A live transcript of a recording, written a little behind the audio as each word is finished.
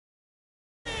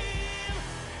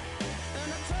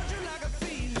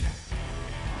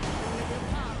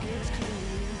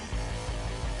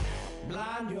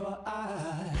your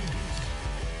eyes,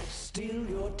 steal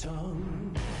your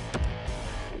tongue,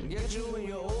 get you when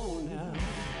you're old now.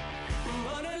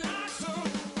 Money like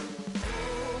some.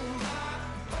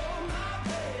 Oh my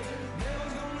baby, never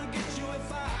gonna get you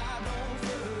if I don't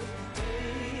first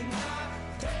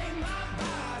take my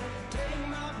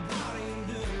body and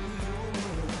do your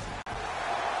move.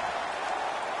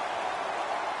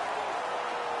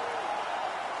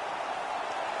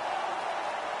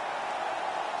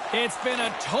 It's been a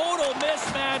total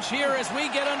mismatch here as we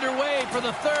get underway for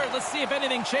the third. Let's see if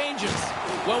anything changes.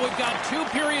 Well, we've got 2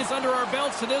 periods under our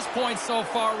belts to this point so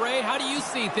far, Ray. How do you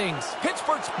see things?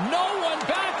 Pittsburgh's No one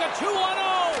back, a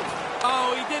 2-on-0.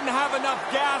 Oh, he didn't have enough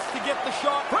gas to get the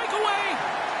shot. Breakaway.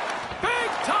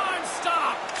 Big time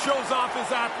stop. Shows off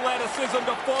his athleticism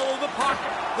to follow the puck.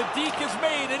 The deke is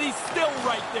made, and he's still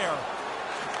right there.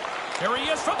 Here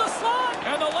he is from the slot,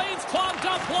 and the lane's clogged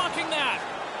up blocking that.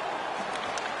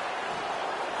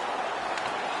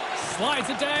 Slides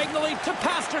it diagonally to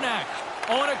Pasternak.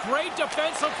 Oh, and a great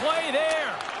defensive play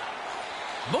there.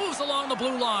 Moves along the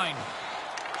blue line.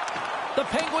 The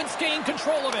Penguins gain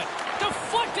control of it.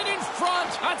 Deflected in front.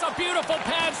 That's a beautiful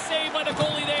pad save by the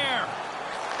goalie there.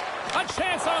 A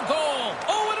chance on goal.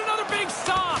 Oh, and another big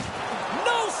stop.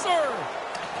 No, sir.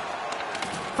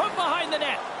 From behind the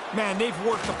net. Man, they've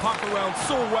worked the puck around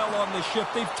so well on this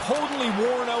shift. They've totally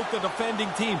worn out the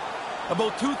defending team.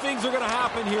 About 2 things are going to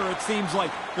happen here, it seems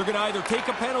like. They're going to either take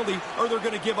a penalty or they're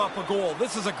going to give up a goal.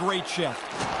 This is a great shift.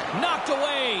 Knocked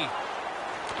away.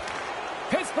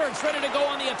 Pittsburgh's ready to go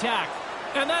on the attack.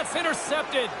 And that's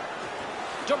intercepted.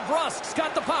 DeBrusk's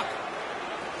got the puck.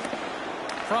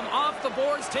 From off the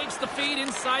boards, takes the feed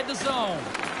inside the zone.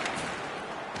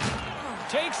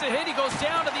 Takes a hit, he goes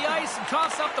down to the ice and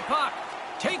coughs up the puck.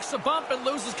 Takes a bump and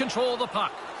loses control of the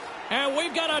puck. And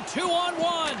we've got a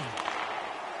 2-on-1.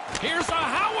 Here's a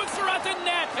howitzer at the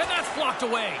net, and that's blocked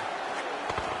away.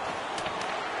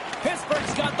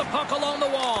 Pittsburgh's got the puck along the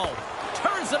wall.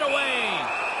 Turns it away.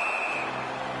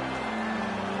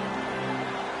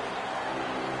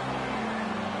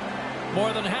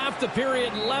 More than half the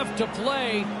period left to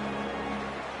play.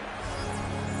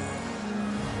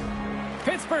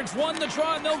 Pittsburgh's won the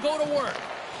draw, and they'll go to work.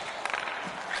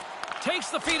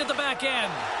 Takes the feed at the back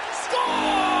end.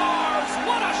 Scores!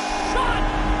 What a shot!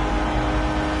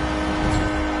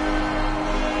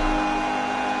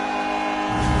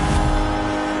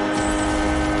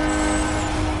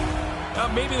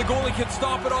 Maybe the goalie can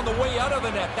stop it on the way out of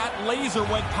the net. That laser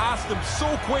went past him so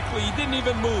quickly, he didn't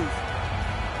even move.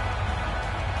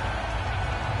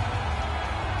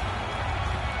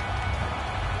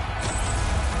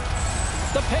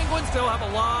 The Penguins still have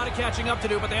a lot of catching up to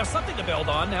do, but they have something to build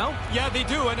on now. Yeah, they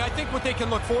do, and I think what they can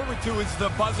look forward to is the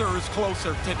buzzer is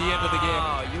closer to the end of the game.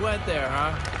 Oh, you went there,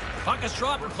 huh? Puck is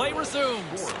dropped and play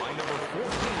resumes.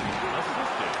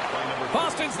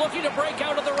 Boston's looking to break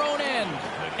out of their own end.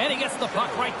 And he gets the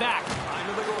puck right back.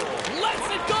 Lets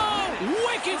it go!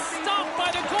 Wicked stop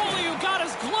by the goalie who got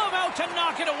his glove out to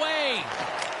knock it away.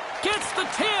 Gets the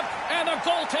tip, and the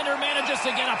goaltender manages to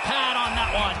get a pad on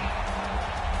that one.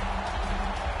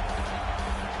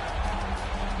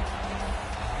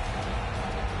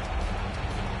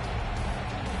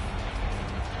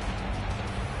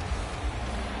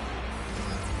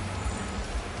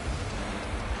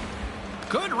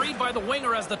 Good read by the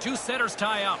winger as the 2 setters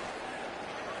tie up.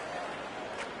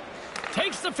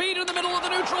 Takes the feed in the middle of the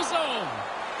neutral zone.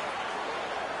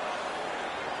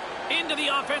 Into the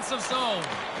offensive zone.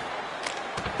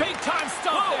 Big time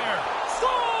stop there.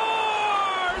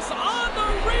 Scores! On the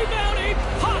rebound, he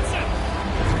pots it.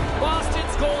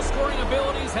 Boston's goal-scoring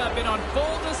abilities have been on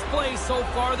full display so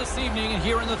far this evening and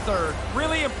here in the third.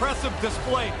 Really impressive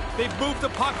display. They've moved the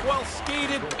puck well,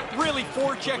 skated, really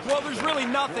forechecked. Well, there's really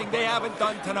nothing they haven't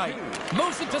done tonight.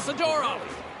 Moves it to Zadorov.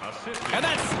 And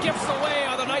that skips away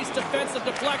on a nice defensive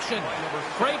deflection.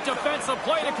 Great defensive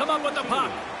play to come up with the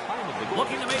puck.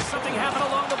 Looking to make something happen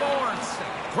along the boards.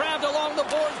 Grabbed along the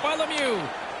boards by Lemieux.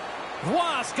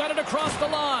 Ross got it across the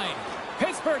line.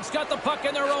 Pittsburgh's got the puck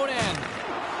in their own end.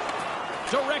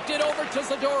 Directed over to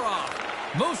Zadorov.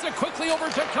 Moves it quickly over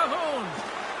to Cahoon.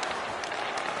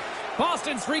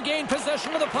 Boston's regained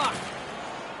possession of the puck.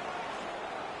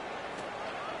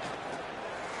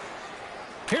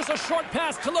 Here's a short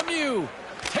pass to Lemieux.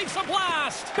 Takes a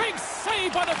blast. Big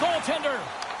save by the goaltender.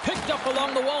 Picked up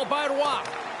along the wall by Roy.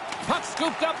 Puck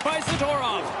scooped up by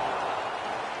Zadorov.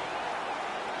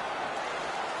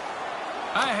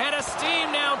 Ahead of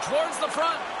steam now towards the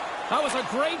front. That was a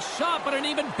great shot, but an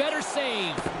even better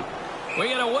save. We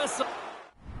get a whistle.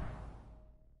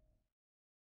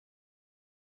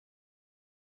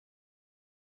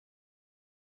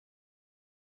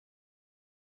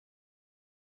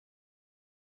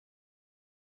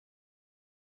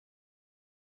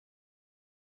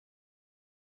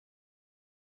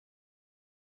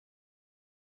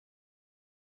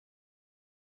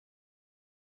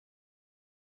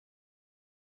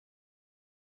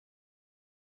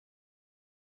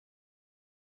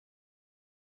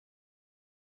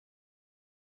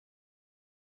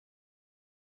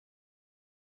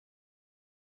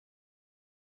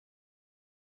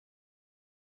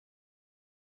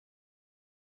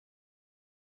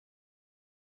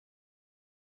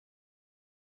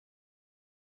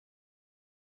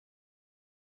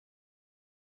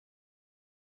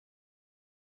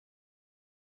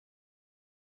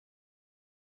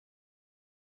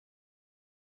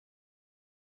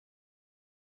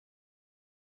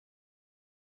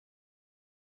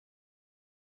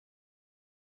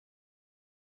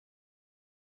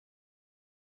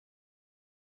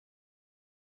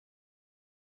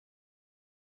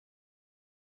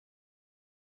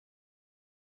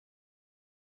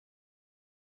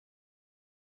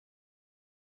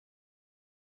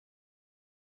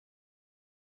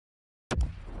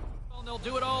 And they'll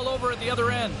do it all over at the other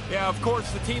end. Yeah, of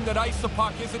course, the team that iced the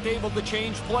puck isn't able to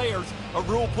change players. A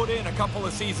rule put in a couple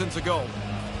of seasons ago.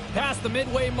 Past the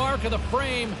midway mark of the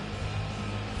frame.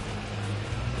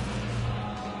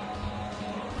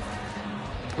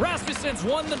 Rasmussen's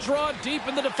won the draw deep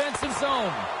in the defensive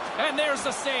zone. And there's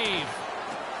the save.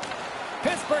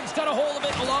 Pittsburgh's got a hold of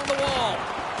it along the wall.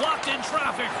 Blocked in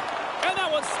traffic. And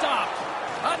that one's stopped.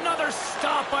 Another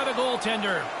stop by the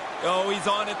goaltender. Oh, he's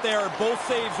on it there. Both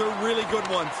saves are really good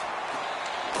ones.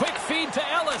 Quick feed to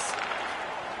Ellis.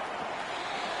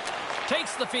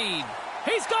 Takes the feed.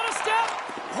 He's got a step.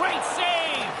 Great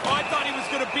save. Oh, I thought he was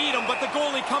going to beat him, but the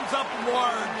goalie comes up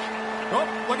large. Oh,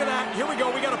 look at that. Here we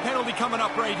go. We got a penalty coming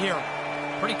up right here.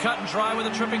 Pretty cut and dry with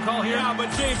a tripping call here. Yeah,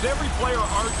 but James, every player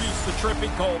argues the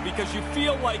tripping call because you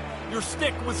feel like your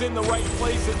stick was in the right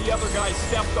place and the other guy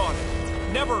stepped on it.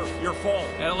 Never your fault.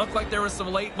 And it looked like there was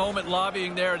some late moment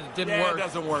lobbying there and it didn't work. It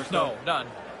doesn't work. No, none.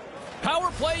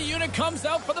 Power play unit comes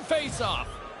out for the face-off.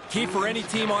 Key for any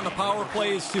team on the power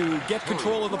play is to get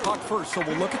control of the puck first. So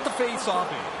we'll look at the face-off,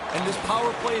 and this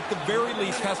power play at the very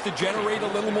least has to generate a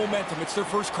little momentum. It's their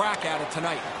first crack at it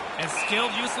tonight. And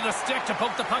skilled use of the stick to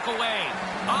poke the puck away.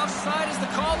 Offside is the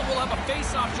call, and we'll have a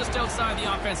face-off just outside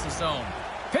the offensive zone.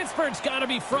 Pittsburgh's got to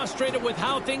be frustrated with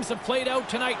how things have played out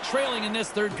tonight, trailing in this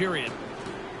third period.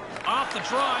 Off the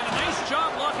draw, and a nice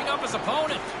job locking up his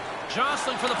opponent.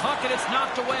 Jostling for the puck, and it's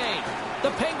knocked away.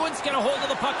 The Penguins get a hold of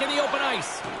the puck in the open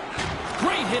ice.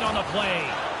 Great hit on the play.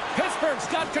 Pittsburgh's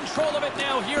got control of it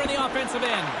now here in the offensive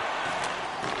end.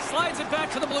 Slides it back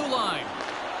to the blue line.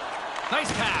 Nice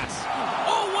pass.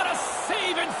 Oh, what a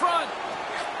save in front.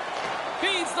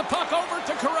 Feeds the puck over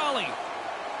to Corrali.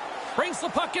 Brings the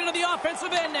puck into the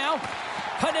offensive end now.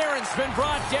 Panarin's been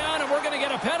brought down, and we're going to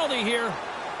get a penalty here.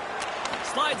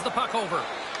 Slides the puck over.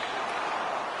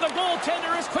 The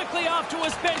goaltender is quickly off to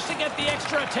his bench to get the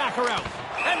extra attacker out.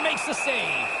 And makes the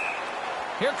save.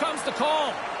 Here comes the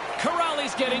call.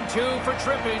 Corrali's getting 2 for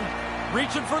tripping.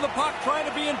 Reaching for the puck, trying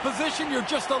to be in position, you're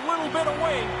just a little bit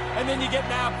away, and then you get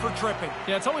nabbed for tripping.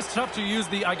 Yeah, it's always tough to use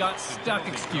the I got stuck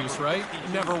excuse, right? It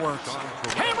never works.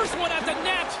 Hammers one at the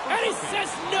net, and he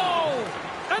says no!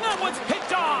 And that one's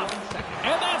picked off!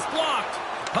 And that's blocked.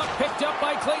 Puck picked up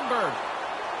by Klingberg.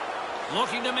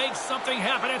 Looking to make something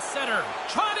happen at center.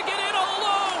 Trying to get in all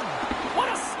alone! What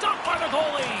a stop by the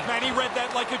goalie! Man, he read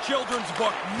that like a children's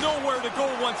book. Nowhere to go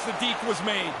once the deke was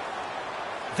made.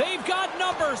 They've got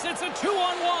numbers. It's a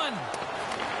 2-on-1.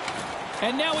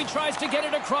 And now he tries to get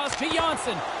it across to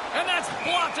Janssen. And that's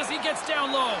blocked as he gets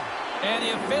down low. And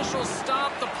the officials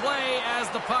stop the play as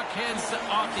the puck heads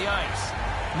off the ice.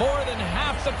 More than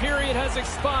half the period has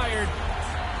expired.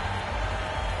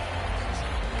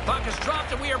 Puck is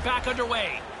dropped and we are back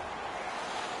underway.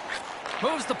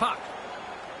 Moves the puck.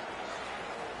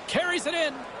 Carries it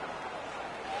in.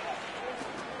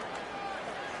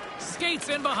 Skates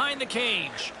in behind the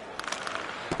cage.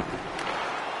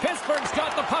 Pittsburgh's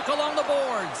got the puck along the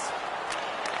boards.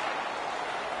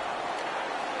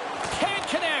 Can't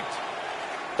connect.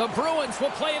 The Bruins will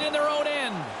play it in their own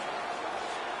end.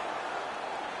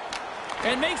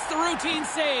 And makes the routine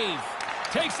save.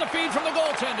 Takes the feed from the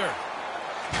goaltender.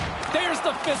 There's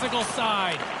the physical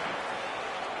side.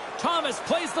 Thomas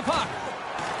plays the puck.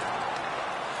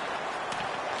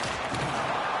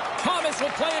 Thomas will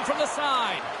play it from the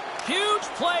side. Huge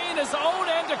play in his own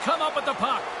end to come up with the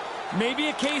puck. Maybe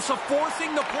a case of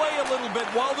forcing the play a little bit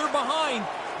while they're behind.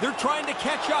 They're trying to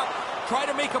catch up, try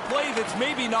to make a play that's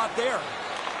maybe not there.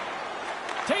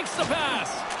 Takes the pass.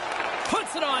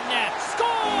 Puts it on net.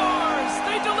 Scores!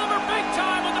 They deliver big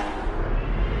time on the...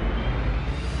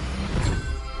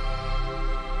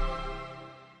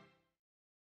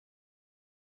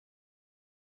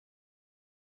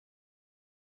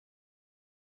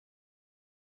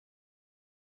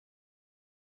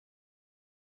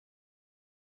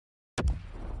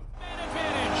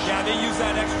 They use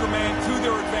that extra man to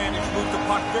their advantage, move the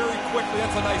puck very quickly.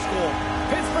 That's a nice goal.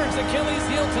 Pittsburgh's Achilles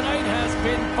heel tonight has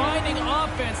been finding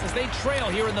offense as they trail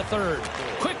here in the third.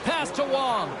 Quick pass to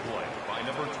Wong.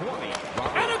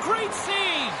 And a great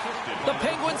save. The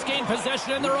Penguins gain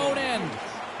possession in their own end.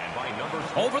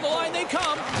 Over the line they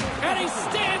come, and he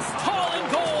stands tall in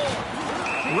goal.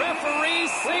 Referee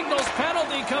signals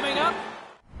penalty coming up.